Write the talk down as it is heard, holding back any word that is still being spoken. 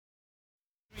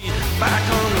back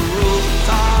on the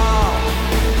rooftop.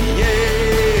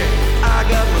 Yeah, I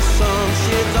got my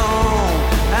sunshades on.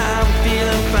 I'm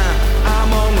feeling fine.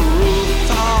 I'm on the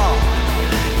rooftop.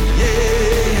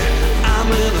 Yeah, I'm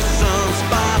in a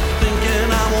sunspot thinking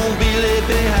I won't be left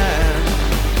behind.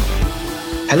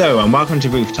 Hello and welcome to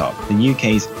Rooftop, the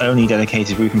UK's only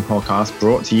dedicated roofing podcast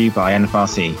brought to you by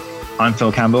NFRC. I'm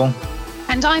Phil Campbell.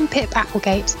 And I'm Pip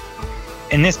Applegate.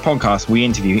 In this podcast, we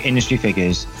interview industry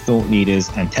figures, thought leaders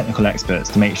and technical experts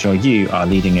to make sure you are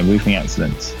leading in roofing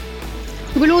excellence.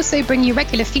 We will also bring you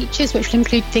regular features which will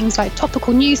include things like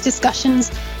topical news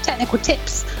discussions, technical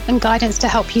tips and guidance to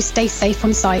help you stay safe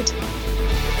on site.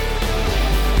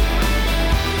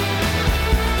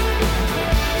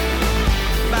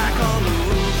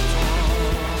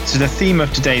 So the theme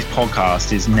of today's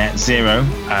podcast is net zero.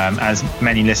 As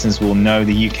many listeners will know,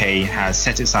 the UK has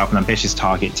set itself an ambitious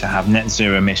target to have net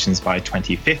zero emissions by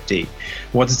 2050.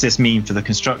 What does this mean for the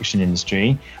construction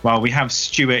industry? Well, we have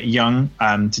Stuart Young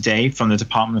today from the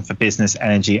Department for Business,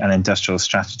 Energy and Industrial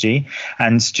Strategy.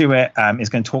 And Stuart is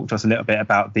going to talk to us a little bit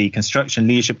about the Construction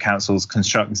Leadership Council's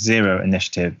Construct Zero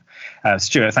initiative.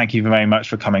 Stuart, thank you very much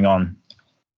for coming on.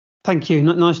 Thank you.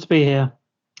 Nice to be here.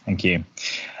 Thank you.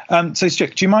 So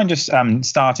Stuart, do you mind just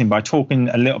starting by talking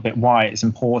a little bit why it's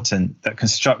important that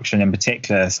construction in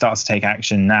particular starts to take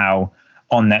action now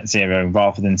on net zero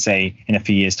rather than, say, in a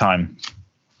few years' time?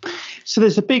 So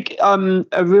there's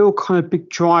a real kind of big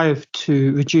drive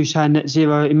to reduce our net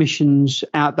zero emissions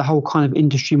out the whole kind of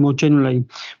industry more generally.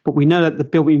 But we know that the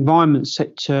built environment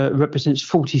sector represents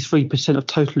 43% of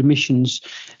total emissions.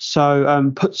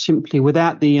 So put simply,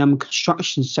 without the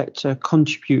construction sector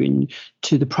contributing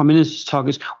to the Prime Minister's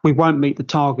targets, we won't meet the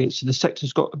targets. So the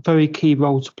sector's got a very key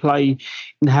role to play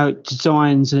in how it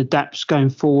designs and adapts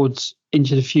going forwards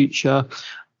into the future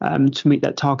to meet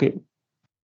that target.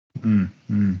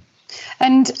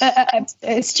 And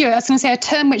Stuart, I was going to say a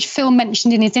term which Phil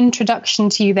mentioned in his introduction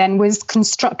to you then was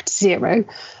Construct Zero.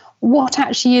 What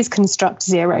actually is Construct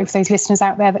Zero for those listeners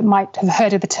out there that might have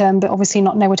heard of the term but obviously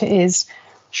not know what it is?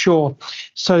 Sure.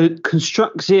 So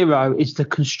Construct Zero is the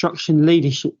Construction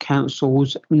Leadership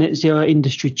Council's Net Zero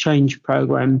Industry Change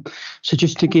Programme. So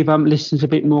just to give listeners a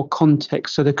bit more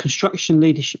context, so the Construction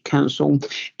Leadership Council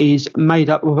is made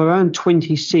up of around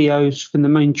 20 CEOs from the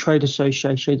main trade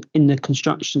association in the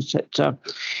construction sector.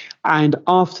 And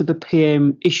after the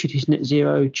PM issued his net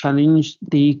zero challenge,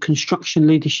 the Construction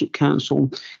Leadership Council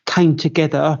came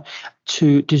together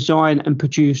to design and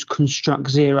produce Construct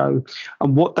Zero.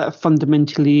 And what that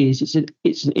fundamentally is,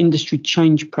 it's an industry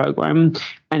change program,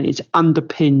 and it's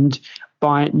underpinned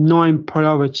by 9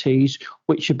 priorities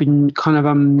which have been kind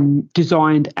of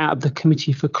designed out of the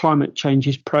Committee for Climate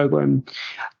Change's program.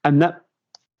 And that's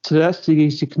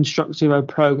the Construct Zero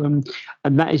program,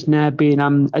 and that is now being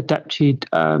adapted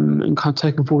and kind of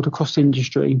taken forward across the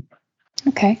industry.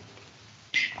 Okay,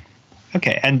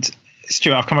 and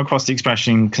Stuart, I've come across the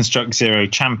expression Construct Zero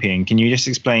Champion. Can you just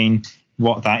explain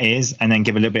what that is and then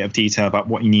give a little bit of detail about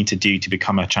what you need to do to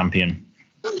become a champion?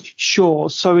 Sure.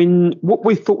 So in what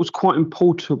we thought was quite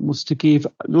important was to give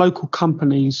local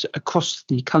companies across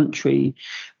the country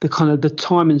the kind of the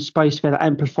time and space where to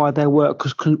amplify their work,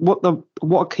 because what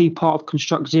a key part of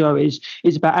Construct Zero is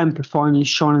about amplifying and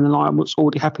shining the light on what's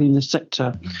already happening in the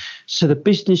sector. So the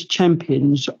business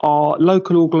champions are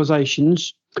local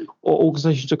organisations or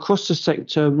organisations across the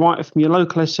sector, right from your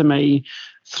local SME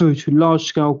through to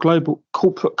large-scale global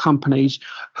corporate companies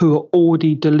who are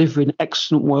already delivering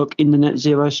excellent work in the net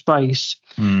zero space.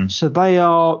 So they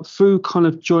are, through kind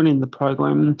of joining the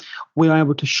programme, we are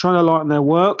able to shine a light on their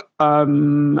work,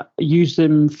 use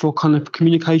them for kind of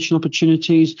communication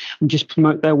opportunities and just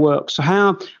promote their work. So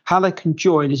how they can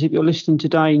join is if you're listening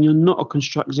today and you're not a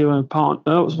Construct Zero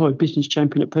partner, or business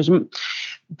champion at present,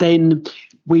 then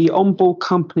we onboard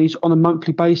companies on a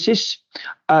monthly basis.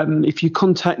 If you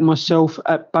contact myself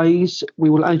at Bays,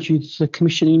 we will add you to the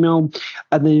commission email,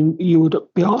 and then you would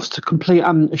be asked to complete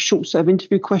a short set of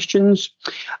interview questions,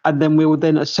 and then we will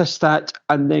then assess that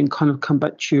and then kind of come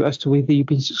back to you as to whether you've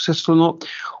been successful or not.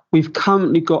 We've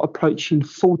currently got approaching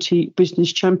 40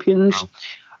 business champions. Wow.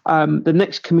 The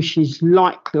next commission is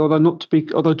likely, although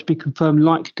to be confirmed,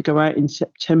 likely to go out in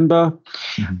September.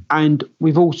 And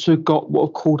we've also got what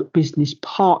are called business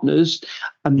partners,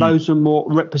 and those are more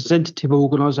representative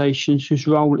organisations whose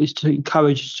role is to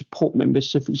encourage and support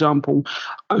members. So, for example,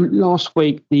 last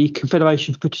week the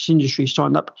Confederation of British Industry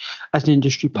signed up as an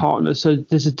industry partner. So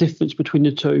there's a difference between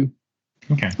the two.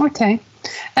 Okay.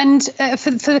 And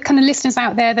for the kind of listeners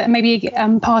out there that are maybe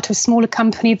part of a smaller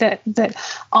company that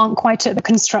aren't quite at the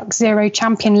Construct Zero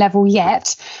champion level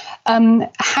yet,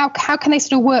 how can they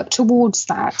sort of work towards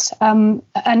that? And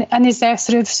is there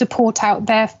sort of support out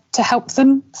there to help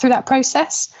them through that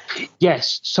process?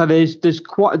 Yes. So there's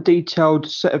quite a detailed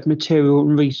set of material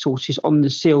and resources on the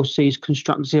CLC's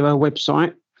Construct Zero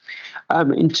website.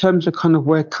 In terms of kind of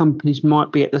where companies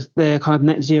might be at their kind of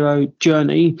net zero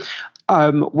journey,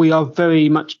 we are very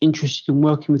much interested in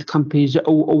working with companies at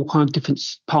all kind of different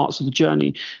parts of the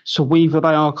journey. So whether they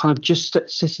are kind of just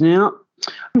setting out,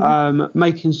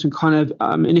 making some kind of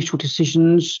initial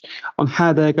decisions on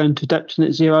how they're going to adapt to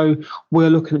net zero, we're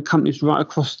looking at companies right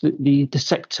across the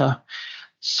sector.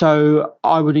 So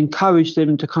I would encourage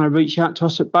them to kind of reach out to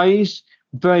us at Bays.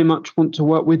 Very much want to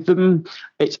work with them.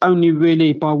 It's only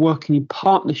really by working in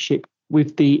partnership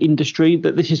with the industry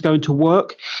that this is going to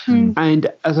work.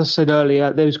 And as I said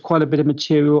earlier, there's quite a bit of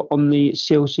material on the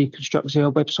CLC Construct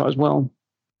Zero website as well.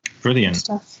 Brilliant.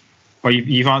 Well,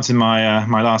 you've answered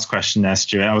my last question there,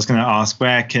 Stuart. I was going to ask,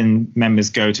 where can members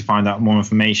go to find out more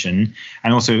information?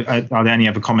 And also, are there any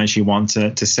other comments you want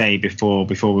to say before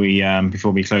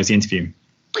we close the interview?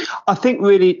 I think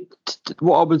really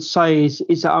what I would say is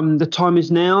the time is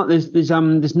now.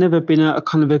 There's never been a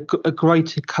kind of a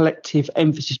greater collective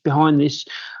emphasis behind this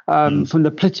from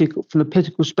the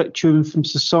political spectrum, from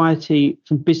society,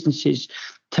 from businesses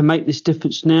to make this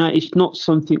difference now. It's not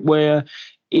something where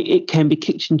it can be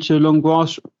kicked into long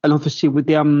grass, and obviously with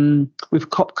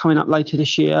COP coming up later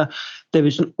this year, there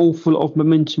is an awful lot of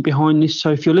momentum behind this.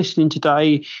 So if you're listening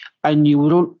today and you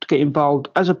would want to get involved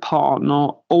as a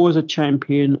partner or as a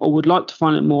champion or would like to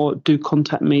find out more, do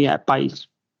contact me at Bays.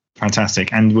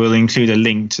 Fantastic. And we'll include a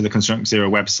link to the Construct Zero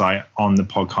website on the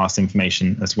podcast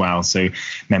information as well, so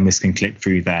members can click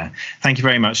through there. Thank you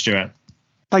very much, Stuart.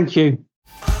 Thank you.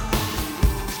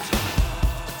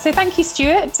 So thank you,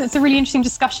 Stuart. It's a really interesting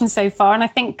discussion so far. And I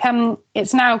think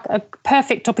it's now a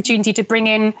perfect opportunity to bring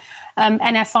in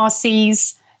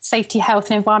NFRC's Safety,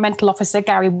 Health and Environmental Officer,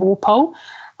 Gary Walpole.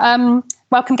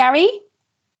 Welcome, Gary.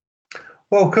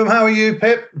 Welcome. How are you,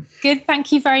 Pip? Good.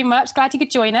 Thank you very much. Glad you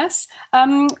could join us.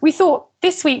 We thought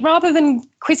this week, rather than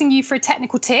quizzing you for a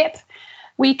technical tip,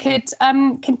 we could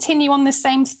continue on the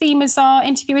same theme as our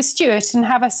interviewer, Stuart, and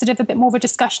have a sort of a bit more of a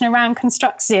discussion around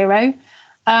Construct Zero.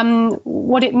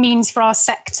 What it means for our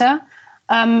sector,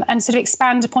 and sort of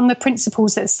expand upon the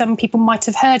principles that some people might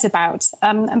have heard about,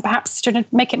 and perhaps sort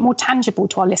of make it more tangible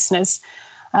to our listeners.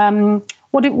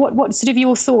 What sort of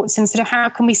your thoughts, and sort of how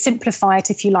can we simplify it,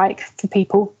 if you like, for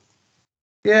people?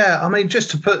 Yeah, I mean,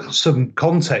 just to put some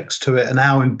context to it and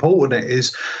how important it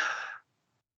is,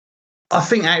 I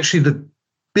think actually the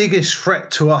biggest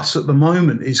threat to us at the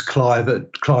moment is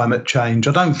climate change.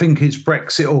 I don't think it's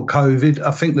Brexit or COVID.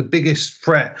 I think the biggest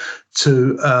threat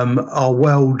to our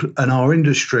world and our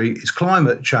industry is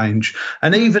climate change.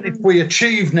 And even if we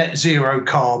achieve net zero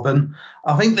carbon,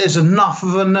 I think there's enough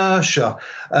of inertia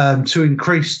to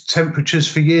increase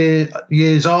temperatures for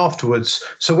years afterwards.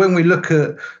 So when we look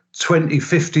at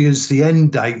 2050 as the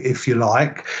end date, if you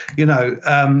like,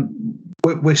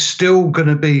 we're still going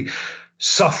to be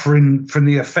suffering from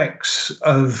the effects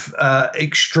of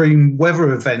extreme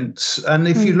weather events. And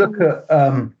if you look at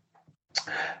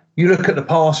the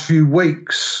past few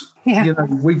weeks,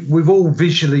 we've all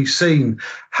visually seen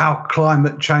how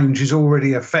climate change is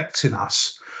already affecting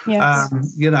us. Yes.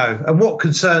 And what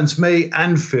concerns me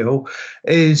and Phil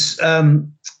is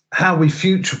how we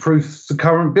future-proof the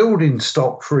current building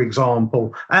stock, for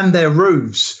example, and their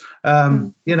roofs.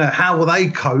 How will they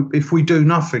cope if we do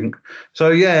nothing?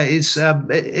 So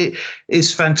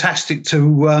it's fantastic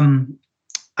to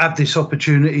have this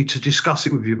opportunity to discuss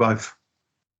it with you both.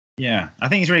 Yeah, I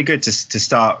think it's really good to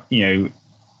start,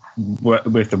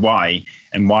 with the why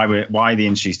and why the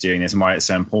industry's doing this and why it's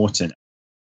so important.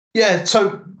 Yeah,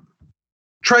 so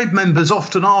trade members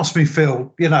often ask me,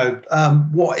 Phil,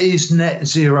 what is net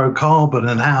zero carbon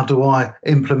and how do I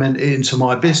implement it into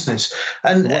my business?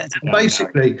 And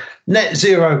basically, net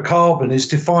zero carbon is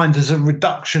defined as a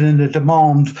reduction in the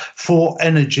demand for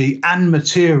energy and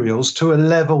materials to a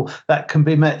level that can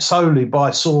be met solely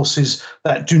by sources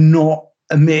that do not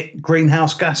emit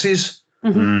greenhouse gases.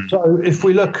 Mm-hmm. So if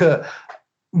we look at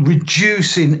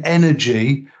reducing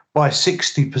energy by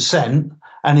 60%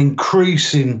 and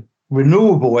increasing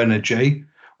renewable energy,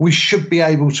 we should be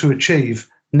able to achieve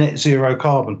net zero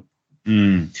carbon.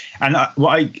 And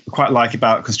what I quite like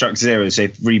about Construct Zero is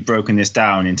they've really broken this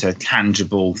down into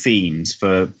tangible themes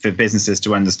for businesses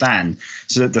to understand.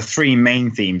 So that the three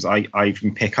main themes I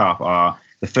can pick up are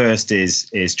The first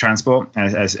is transport,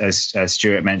 as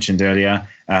Stuart mentioned earlier,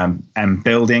 and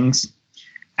buildings,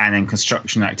 and then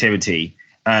construction activity.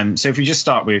 So if we just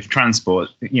start with transport,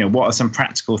 what are some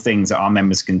practical things that our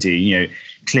members can do?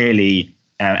 Clearly,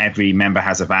 every member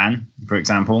has a van, for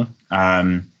example.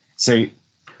 So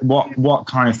what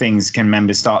kind of things can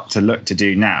members start to look to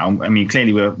do now? I mean,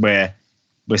 clearly we're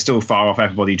still far off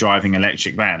everybody driving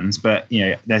electric vans, but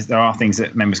there are things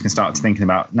that members can start thinking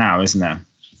about now, isn't there?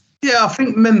 Yeah, I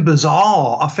think members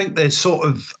are. I think there's sort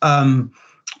of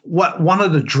one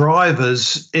of the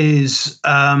drivers is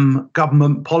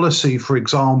government policy. For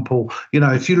example,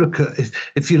 if you look at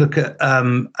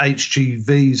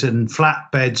HGVs and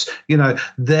flatbeds,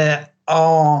 there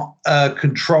are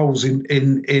controls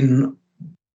in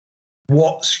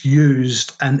what's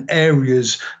used and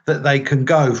areas that they can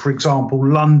go. For example,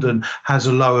 London has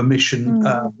a low emission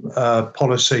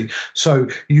policy, so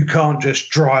you can't just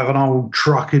drive an old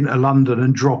truck into London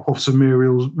and drop off some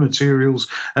materials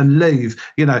and leave.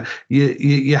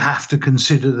 You have to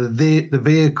consider the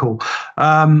vehicle.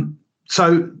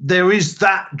 So there is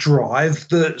that drive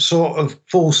that's sort of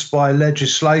forced by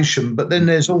legislation, but then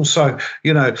there's also,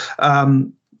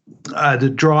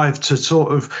 the drive to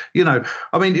sort of,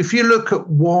 if you look at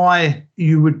why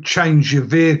you would change your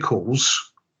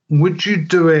vehicles, would you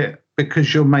do it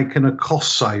because you're making a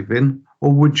cost saving,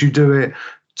 or would you do it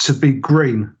to be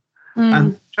green?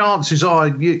 And chances are,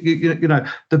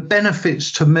 the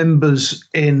benefits to members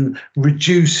in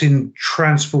reducing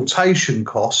transportation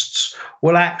costs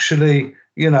will actually,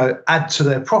 add to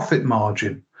their profit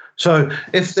margin. So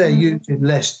if they're using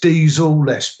less diesel,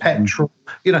 less petrol,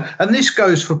 and this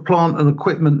goes for plant and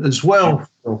equipment as well.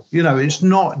 It's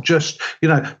not just,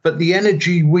 but the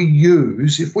energy we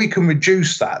use, if we can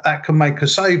reduce that can make a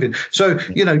saving. So,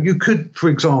 you could, for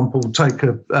example, take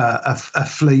a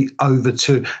fleet over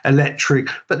to electric,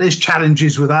 but there's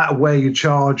challenges with that, where you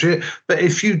charge it. But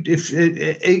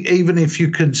even if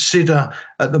you consider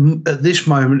at this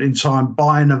moment in time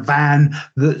buying a van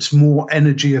that's more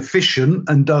energy efficient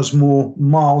and does more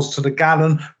miles to the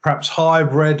gallon, perhaps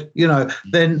hybrid,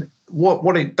 then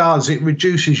what it does, it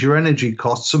reduces your energy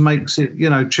costs and makes it,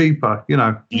 cheaper,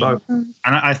 So. And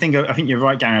I think you're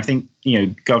right, Gary. I think,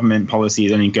 government policy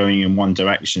is only going in one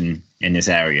direction in this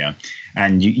area.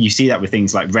 And you see that with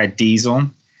things like red diesel.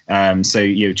 So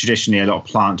traditionally a lot of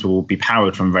plants will be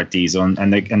powered from red diesel,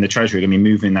 and the Treasury are going to be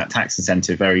moving that tax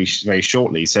incentive very, very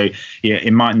shortly. So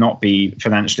it might not be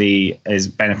financially as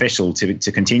beneficial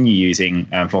to continue using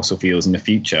fossil fuels in the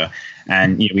future.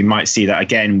 And we might see that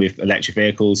again with electric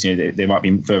vehicles. There might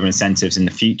be further incentives in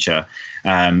the future.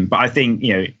 But I think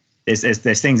there's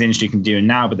things the industry can do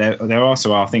now, but there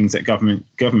also are things that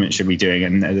government should be doing,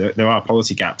 and there are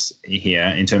policy gaps here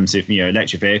in terms of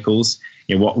electric vehicles.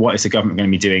 What is the government going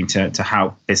to be doing to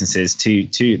help businesses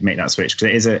to make that switch?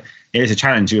 Because it is a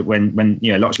challenge when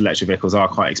lots of electric vehicles are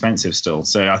quite expensive still.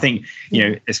 So I think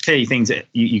there's clearly things that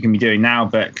you can be doing now,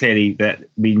 but clearly that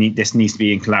this needs to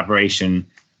be in collaboration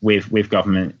with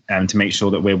government to make sure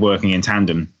that we're working in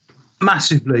tandem.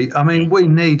 Massively. I mean, we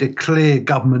need a clear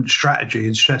government strategy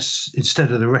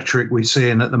instead of the rhetoric we're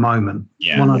seeing at the moment.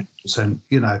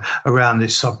 100%, around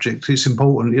this subject. It's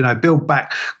important, build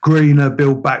back greener,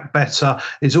 build back better.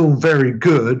 It's all very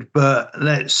good, but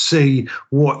let's see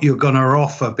what you're going to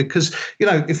offer. Because,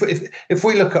 if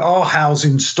we look at our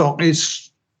housing stock,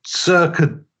 it's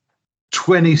circa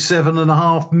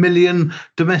 27.5 million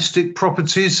domestic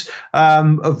properties,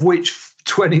 of which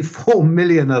 24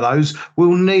 million of those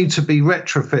will need to be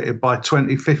retrofitted by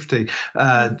 2050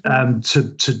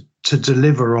 to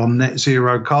deliver on net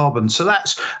zero carbon. So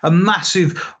that's a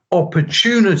massive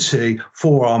opportunity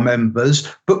for our members,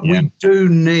 but we do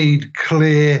need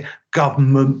clear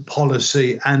government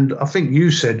policy, and I think you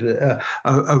said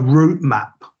a route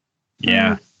map.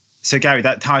 Yeah. So Gary,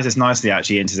 that ties us nicely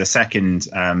actually into the second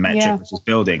metric, which is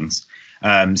buildings.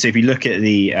 So if you look at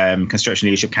the Construction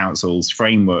Leadership Council's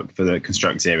framework for the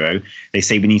Construct Zero, they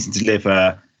say we need to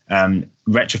deliver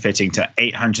retrofitting to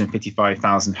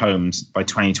 855,000 homes by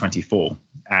 2024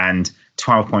 and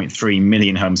 12.3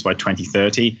 million homes by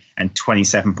 2030 and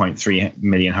 27.3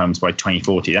 million homes by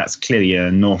 2040. That's clearly an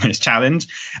enormous challenge.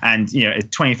 And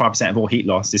 25% of all heat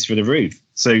loss is through the roof.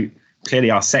 So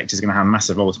clearly our sector is going to have a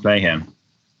massive role to play here.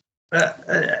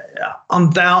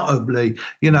 Undoubtedly,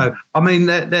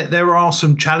 there are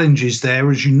some challenges there.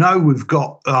 As you know, we've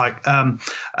got a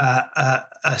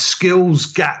skills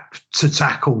gap to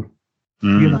tackle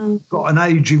You know, got an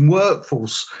aging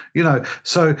workforce, you know,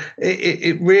 so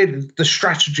it really, the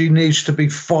strategy needs to be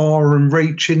far and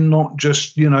reaching, not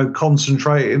just, you know,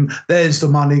 concentrating, there's the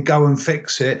money, go and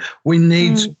fix it. We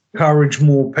need to encourage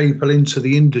more people into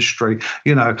the industry,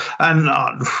 you know, and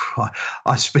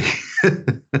I speak,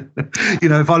 you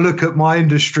know, if I look at my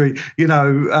industry, you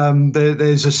know,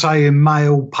 there's a saying,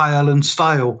 male, pale and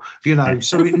stale, you know,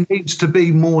 so it needs to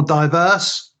be more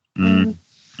diverse.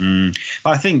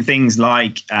 I think things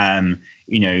like,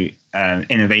 you know,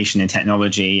 innovation in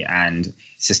technology and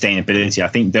sustainability, I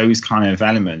think those kind of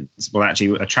elements will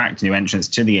actually attract new entrants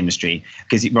to the industry,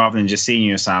 because rather than just seeing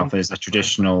yourself as a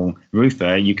traditional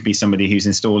roofer, you could be somebody who's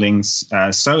installing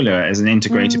solar as an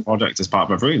integrated product as part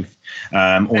of a roof,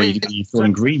 or you could be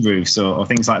installing green roofs or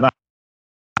things like that.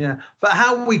 Yeah, but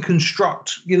how we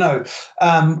construct, you know,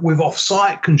 with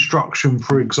off-site construction,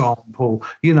 for example,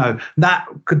 you know,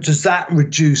 does that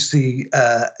reduce the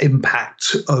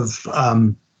impact of,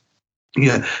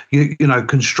 you know,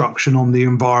 construction on the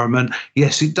environment?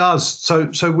 Yes, it does. So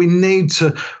we need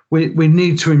to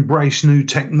embrace new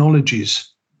technologies.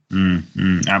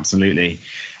 Absolutely,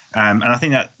 and I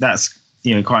think that's,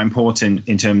 you know, quite important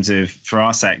in terms of, for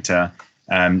our sector.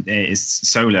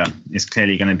 Solar is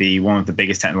clearly going to be one of the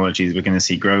biggest technologies we're going to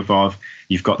see growth of.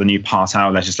 You've got the new Part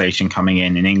L legislation coming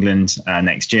in England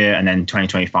next year, and then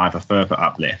 2025 a further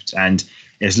uplift. And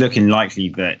it's looking likely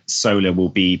that solar will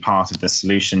be part of the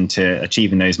solution to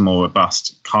achieving those more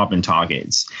robust carbon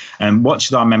targets. What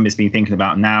should our members be thinking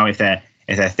about now if they're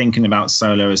thinking about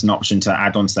solar as an option to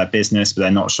add on to their business, but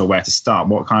they're not sure where to start?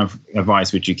 What kind of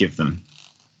advice would you give them?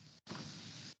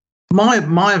 My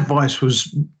advice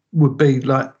would be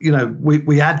like, you know,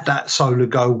 we had that solar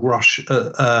gold rush at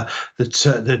the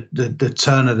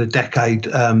turn of the decade,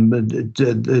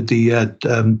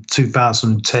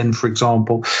 2010, for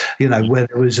example, you know, where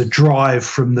there was a drive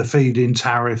from the feed-in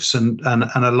tariffs and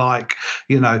alike,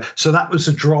 you know, so that was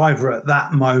a driver at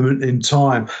that moment in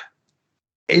time.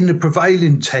 In the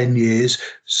prevailing 10 years,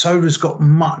 solar's got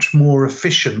much more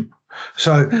efficient.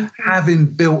 So having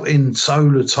built-in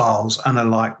solar tiles and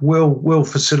alike will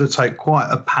facilitate quite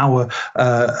a power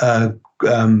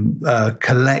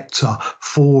collector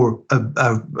for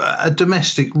a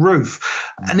domestic roof.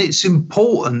 And it's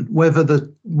important whether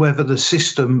the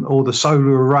system or the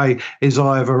solar array is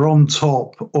either on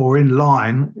top or in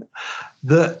line,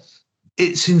 that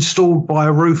it's installed by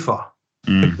a roofer.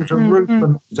 Because a roofer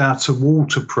knows how to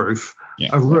waterproof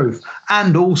a roof,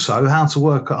 and also how to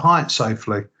work at height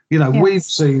safely. You know, we've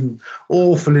seen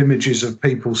awful images of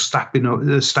people stamping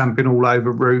all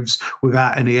over roofs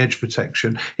without any edge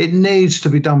protection. It needs to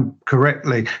be done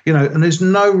correctly, you know, and there's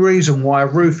no reason why a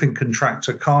roofing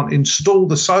contractor can't install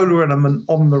the solar element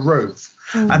on the roof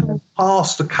and then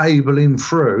pass the cable in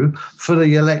through for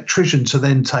the electrician to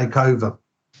then take over.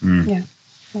 Yeah.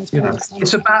 You know,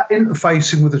 it's about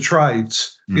interfacing with the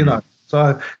trades, you know.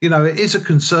 So, you know, it is a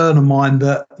concern of mine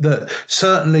that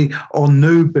certainly on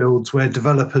new builds where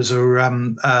developers are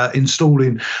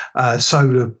installing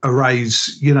solar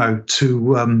arrays, you know,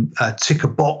 to tick a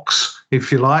box, if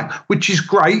you like, which is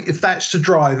great. If that's the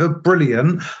driver,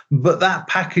 brilliant. But that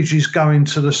package is going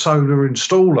to the solar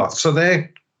installer. So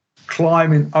they're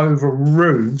climbing over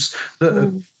roofs that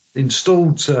are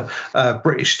installed to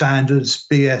British standards,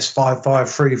 BS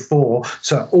 5534,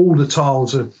 so all the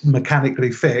tiles are mechanically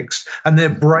fixed, and they're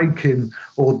breaking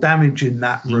or damaging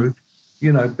that roof, you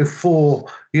know, before,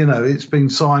 you know, it's been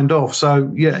signed off.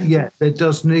 So yeah, there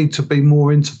does need to be more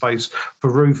interface for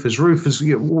roofers.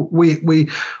 You know,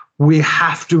 we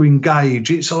have to engage.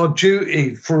 It's our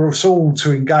duty for us all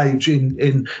to engage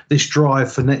in this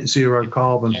drive for net zero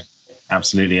carbon.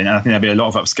 Absolutely, and I think there'll be a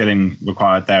lot of upskilling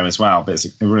required there as well. But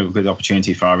it's a real good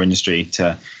opportunity for our industry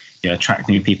to, you know, attract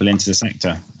new people into the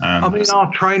sector. I mean, our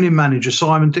training manager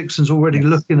Simon Dixon's already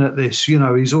looking at this. You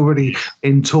know, he's already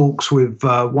in talks with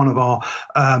one of our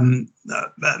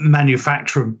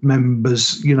manufacturer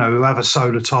members, you know, who have a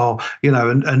solar tile, you know,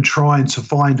 and trying to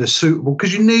find a suitable,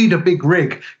 because you need a big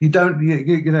rig. You don't,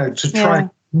 you know, to try.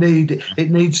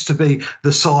 It needs to be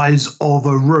the size of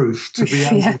a roof to be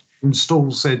able to install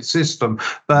said system.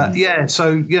 But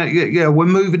so we're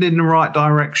moving in the right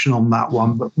direction on that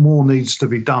one, but more needs to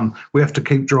be done. We have to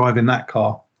keep driving that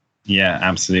car. Yeah,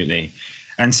 absolutely.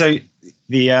 And so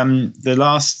the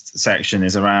last section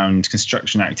is around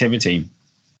construction activity.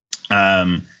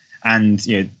 And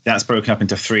you know, that's broken up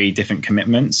into 3 different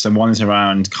commitments. So one is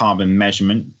around carbon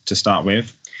measurement to start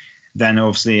with, then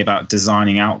obviously about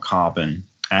designing out carbon,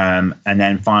 and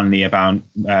then finally about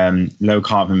low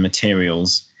carbon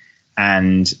materials.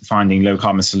 and finding low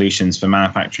carbon solutions for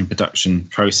manufacturing, production,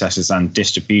 processes, and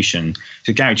distribution.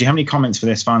 So, Gary, do you have any comments for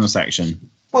this final section?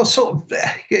 Well, sort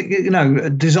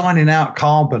of, designing out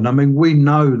carbon. I mean, we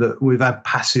know that we've had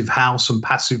passive house and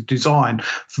passive design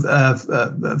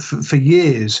for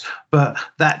years, but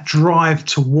that drive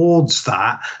towards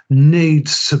that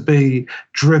needs to be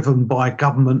driven by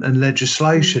government and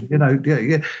legislation.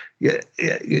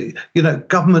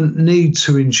 Government need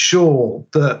to ensure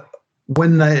that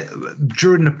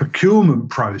during the procurement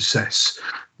process,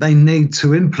 they need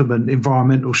to implement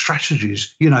environmental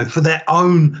strategies, for their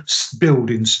own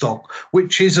building stock,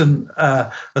 which isn't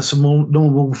a small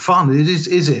normal fun, is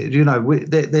it?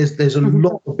 There's a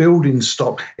lot of building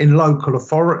stock in local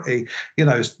authority,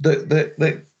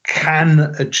 that can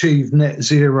achieve net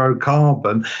zero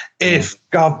carbon if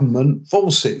government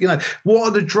force it. What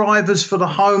are the drivers for the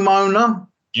homeowner?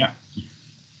 Yeah.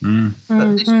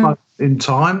 At this moment in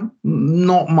time,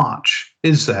 not much,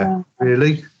 is there?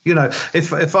 Really?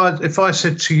 If I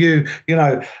said to you,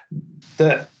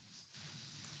 that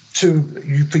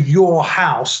for your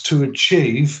house to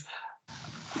achieve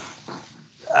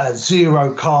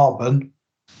zero carbon,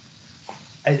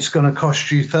 it's going to cost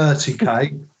you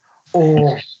 30k,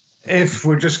 or if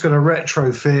we're just going to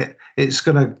retrofit, it's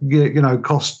going to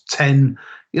cost 10.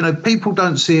 People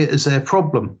don't see it as their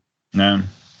problem. No.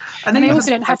 And they also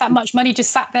don't have that much money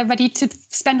just sat there ready to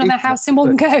spend on their house in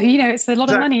one go. It's a lot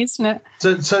of money, isn't it?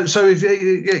 So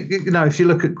if you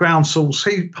look at ground source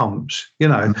heat pumps,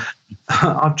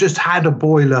 I've just had a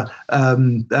boiler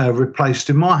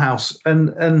replaced in my house,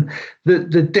 and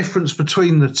the difference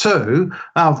between the two,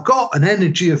 I've got an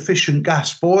energy efficient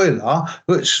gas boiler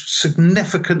which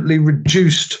significantly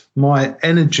reduced my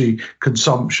energy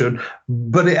consumption,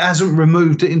 but it hasn't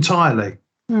removed it entirely.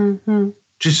 Mm-hmm.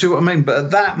 Do you see what I mean? But at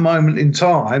that moment in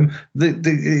time,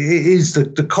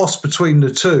 the cost between the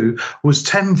two was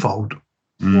tenfold.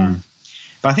 Yeah.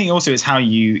 But I think also it's how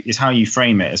you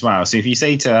frame it as well. So if you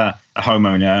say to a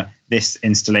homeowner, this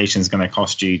installation is going to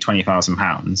cost you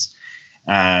 £20,000,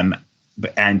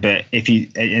 but if you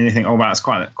think, oh wow, it's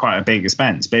quite a big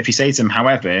expense. But if you say to them,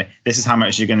 however, this is how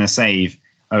much you're going to save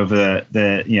over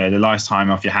the lifetime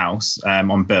of your house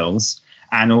on bills,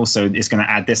 and also it's going to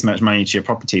add this much money to your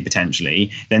property potentially,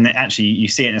 then actually you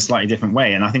see it in a slightly different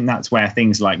way. And I think that's where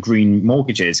things like green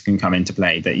mortgages can come into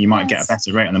play, that you might get a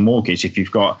better rate on a mortgage if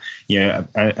you've got an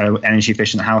energy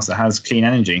efficient house that has clean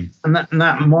energy. And that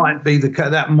might be the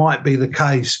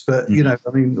case, but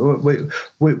I mean,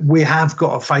 we have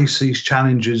got to face these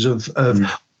challenges of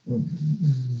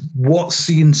what's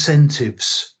the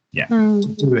incentives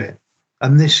to do it.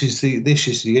 And this is the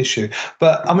issue.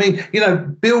 But I mean,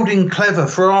 building clever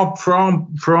for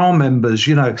our members.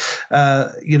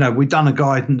 We've done a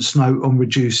guidance note on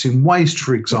reducing waste,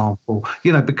 for example.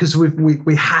 Because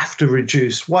we have to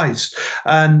reduce waste.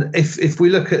 And if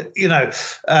we look at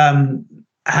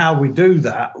how we do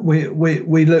that, we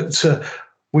look to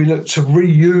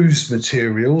reuse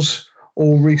materials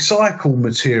or recycle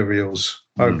materials.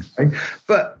 Okay,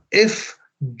 but if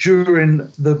during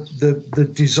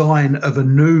the design of a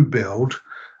new build,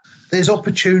 there's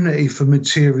opportunity for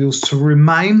materials to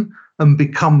remain and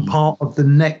become part of the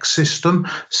next system,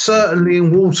 certainly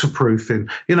in waterproofing.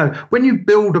 When you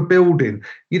build a building,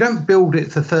 you don't build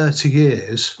it for 30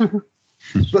 years,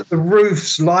 but the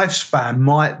roof's lifespan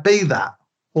might be that,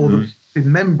 or the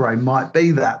membrane might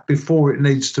be that before it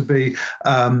needs to be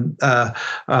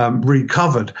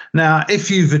recovered. Now,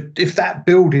 if that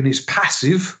building is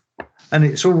passive, and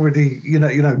it's already,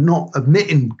 not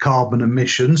emitting carbon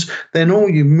emissions, then all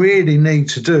you really need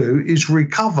to do is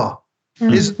recover.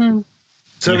 Mm-hmm.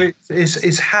 So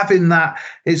it's having that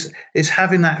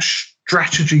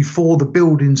strategy for the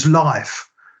building's life,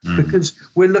 because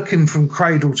we're looking from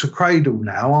cradle to cradle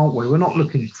now, aren't we? We're not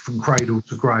looking from cradle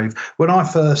to grave. When I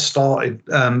first started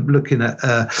looking at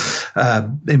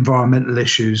environmental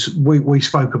issues, we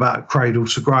spoke about cradle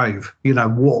to grave.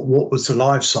 What was the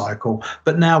life cycle?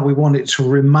 But now we want it to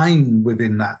remain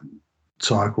within that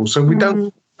cycle. So we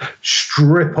don't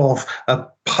strip off a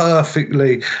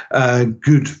perfectly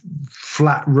good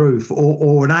flat roof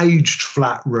or an aged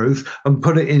flat roof and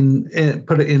put it in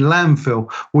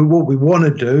landfill. What we want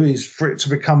to do is for it to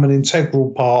become an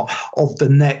integral part of the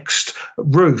next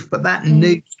roof, but that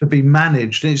needs to be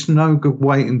managed. It's no good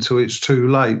waiting until it's too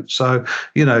late. So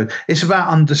it's about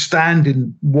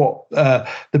understanding what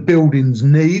the building's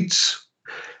needs.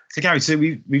 So Gary,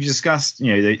 we've discussed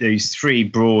those three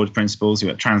broad principles.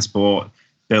 We've got transport,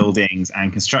 buildings,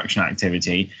 and construction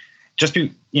activity.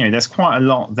 There's quite a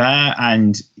lot there,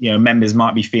 and members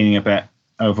might be feeling a bit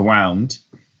overwhelmed.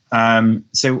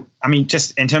 So I mean,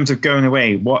 just in terms of going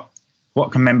away, what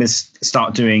what can members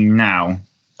start doing now,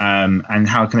 and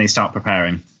how can they start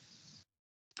preparing?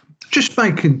 Just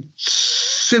making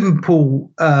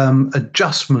simple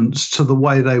adjustments to the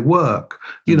way they work.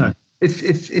 You know,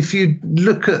 if you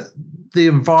look at the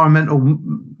environmental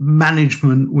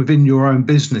management within your own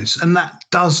business, and that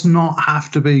does not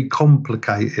have to be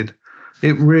complicated.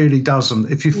 It really doesn't.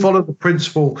 If you follow the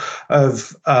principle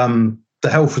of the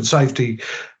health and safety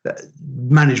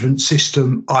management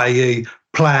system, i.e.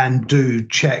 plan, do,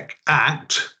 check,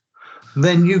 act,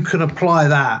 then you can apply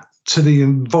that to the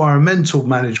environmental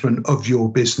management of your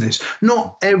business.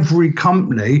 Not every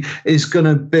company is going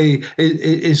to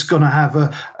have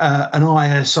an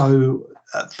ISO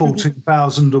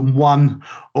 14001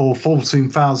 or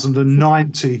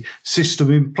 14090 system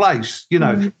in place. You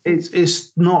know,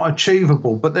 it's not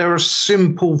achievable, but there are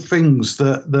simple things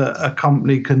that a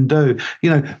company can do. You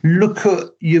know, look at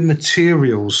your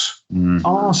materials.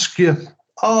 Ask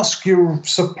your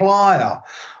supplier,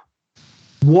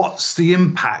 what's the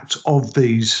impact of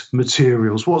these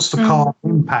materials? What's the carbon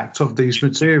impact of these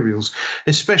materials,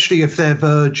 especially if they're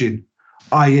virgin,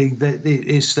 i.e.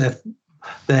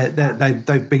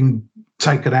 they've been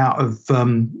taken out of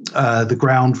the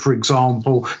ground, for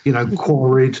example, you know,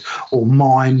 quarried or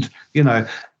mined. You know,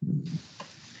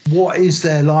 what is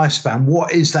their lifespan?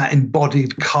 What is that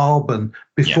embodied carbon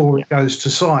before it goes to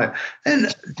site?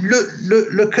 And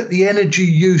look at the energy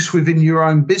use within your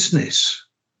own business.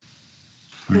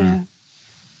 Yeah,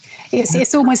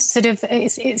 it's almost sort of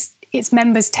it's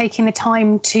members taking the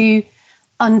time to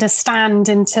understand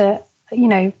and to, you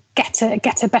know, get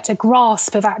a better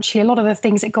grasp of actually a lot of the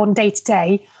things that go on day to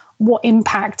day. What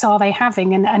impact are they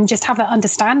having, and just have that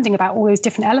understanding about all those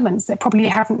different elements that probably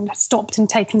haven't stopped and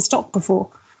taken stock before.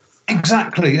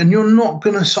 Exactly, and you're not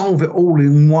going to solve it all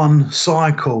in one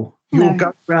cycle. You'll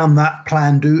go around that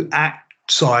plan, do, act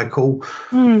cycle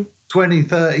 20,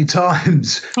 30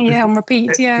 times. Yeah, on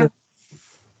repeat,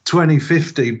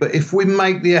 2050. But if we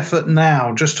make the effort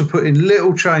now just to put in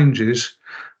little changes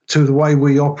to the way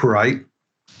we operate,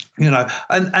 you know,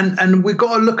 and we've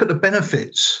got to look at the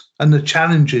benefits and the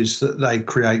challenges that they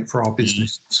create for our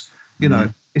businesses. You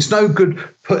know, it's no good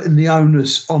putting the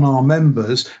onus on our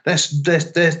members. Let's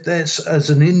as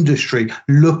an industry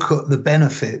look at the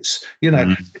benefits. You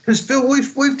know, because Phil,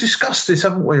 we've discussed this,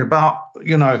 haven't we, about,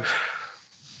 you know,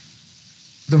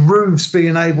 the roofs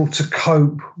being able to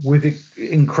cope with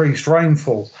increased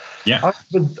rainfall. Yeah.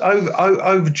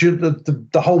 Over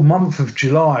the whole month of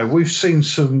July, we've seen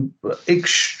some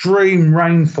extreme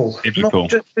rainfall, not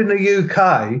just in the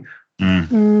UK,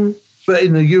 but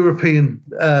in the European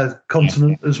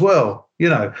continent as well. You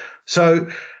know, so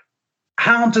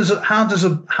how does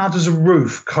a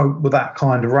roof cope with that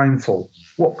kind of rainfall?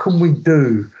 What can we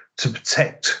do to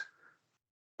protect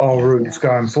our roofs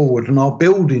going forward and our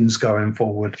buildings going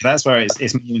forward? That's where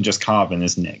it's more than just carbon,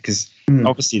 isn't it? Because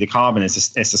obviously the carbon is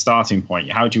the starting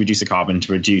point. How do you reduce the carbon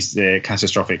to reduce the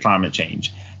catastrophic climate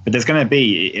change? But there's going to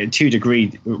be a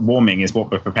 2-degree warming is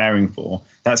what we're preparing for.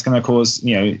 That's going to cause,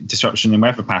 you know, disruption in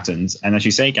weather patterns. And as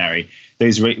you say, Gary,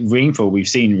 those rainfall we've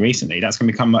seen recently, that's going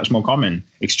to become much more common.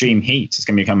 Extreme heat is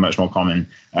going to become much more common.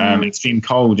 Extreme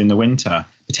cold in the winter,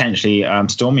 potentially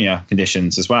stormier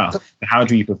conditions as well. So how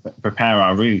do we prepare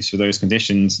our roofs for those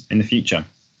conditions in the future?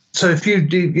 So if you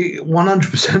do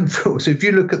 100%, Phil, so if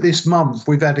you look at this month,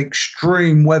 we've had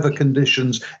extreme weather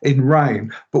conditions in rain,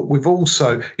 but we've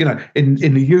also, you know, in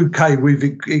the UK, we've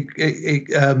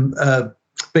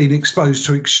been exposed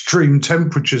to extreme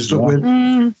temperatures.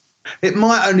 That it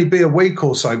might only be a week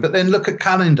or so, but then look at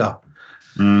Canada.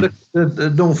 Look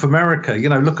at North America, you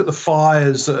know, look at the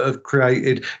fires that have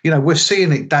created. You know, we're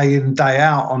seeing it day in, day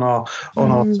out on our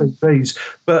TVs.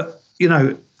 But, you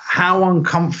know, how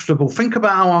uncomfortable. Think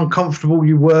about how uncomfortable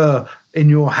you were in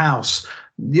your house.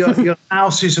 Your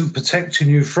house isn't protecting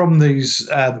you from these.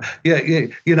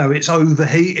 You know, it's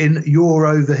overheating. You're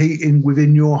overheating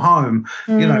within your home.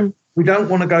 You know, we don't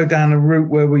want to go down a route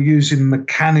where we're using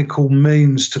mechanical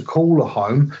means to cool a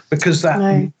home, because that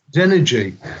needs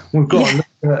energy. We've got to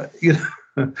look at, you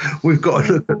know, we've got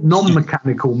to look at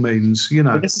non-mechanical means. You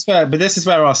know, but this is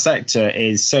where our sector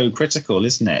is so critical,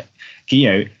 isn't it? You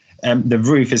know. The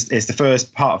roof is the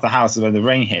first part of the house where the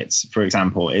rain hits, for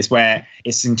example, is where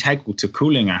it's integral to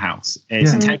cooling a house.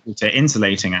 It's integral to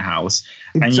insulating a house.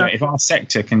 Exactly. And you know, if our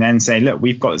sector can then say, look,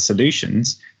 we've got the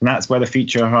solutions, then that's where the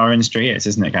future of our industry is,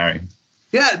 isn't it, Gary?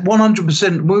 Yeah,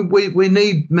 100%. We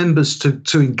need members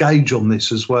to engage on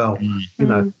this as well. You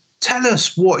know, tell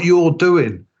us what you're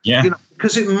doing. Yeah. You know,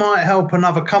 because it might help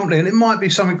another company, and it might be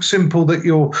something simple that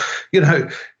you're, you know,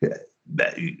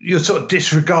 you're sort of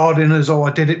disregarding as,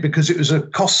 I did it because it was a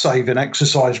cost saving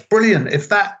exercise. Brilliant. If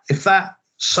that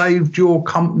saved your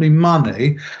company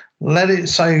money, let it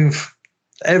save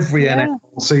every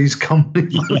NFRC's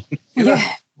company money.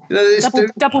 Yeah.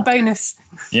 Double bonus.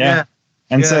 Yeah.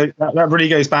 And so that really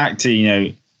goes back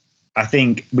to, I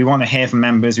think we want to hear from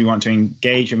members. We want to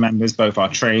engage with members, both our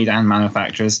trade and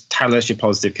manufacturers. Tell us your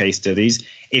positive case studies.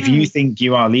 If you think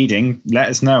you are leading, let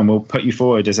us know and we'll put you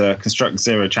forward as a Construct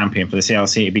Zero champion for the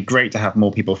CLC. It'd be great to have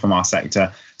more people from our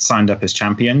sector signed up as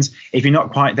champions. If you're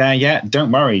not quite there yet,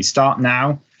 don't worry. Start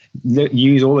now.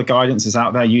 Use all the guidance that's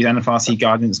out there. Use NFRC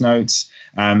guidance notes.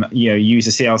 Use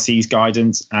the CLC's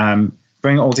guidance.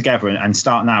 Bring it all together and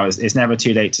start now. It's never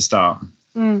too late to start.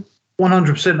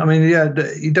 100%. I mean,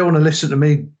 you don't want to listen to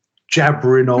me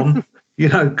jabbering on.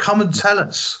 Come and tell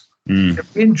us.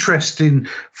 Interesting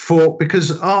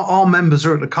because our members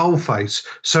are at the coalface,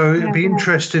 so it'd be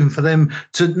interesting for them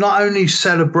to not only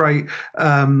celebrate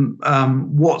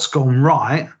what's gone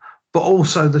right, but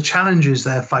also the challenges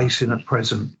they're facing at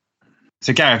present.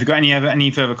 So, Gary, have you got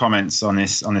any further comments on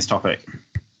this topic?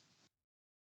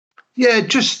 Yeah,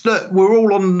 just that we're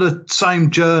all on the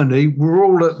same journey. We're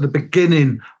all at the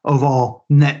beginning of our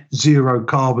net zero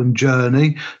carbon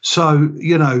journey. So,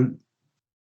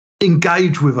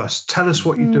 engage with us. Tell us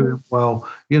what you're doing well.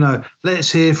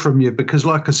 Let's hear from you because,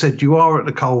 like I said, you are at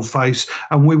the coalface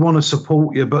and we want to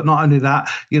support you. But not only that,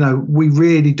 we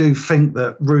really do think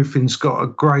that roofing's got a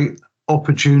great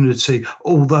opportunity,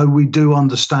 although we do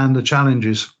understand the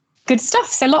challenges. Good stuff.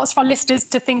 So lots for our listeners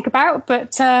to think about,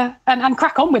 but and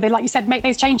crack on with it. Like you said, make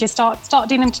those changes. Start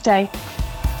doing them today.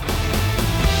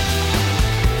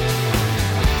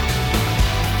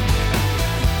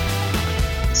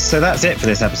 So that's it for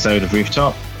this episode of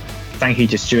Rooftop. Thank you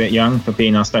to Stuart Young for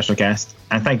being our special guest,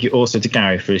 and thank you also to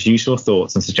Gary for his useful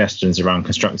thoughts and suggestions around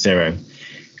Construct Zero.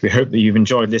 We hope that you've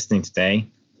enjoyed listening today.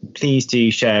 Please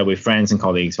do share with friends and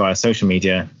colleagues via social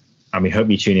media, and we hope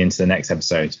you tune in to the next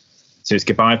episode. So it's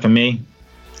goodbye from me.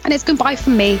 And it's goodbye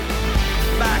from me.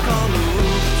 Back on the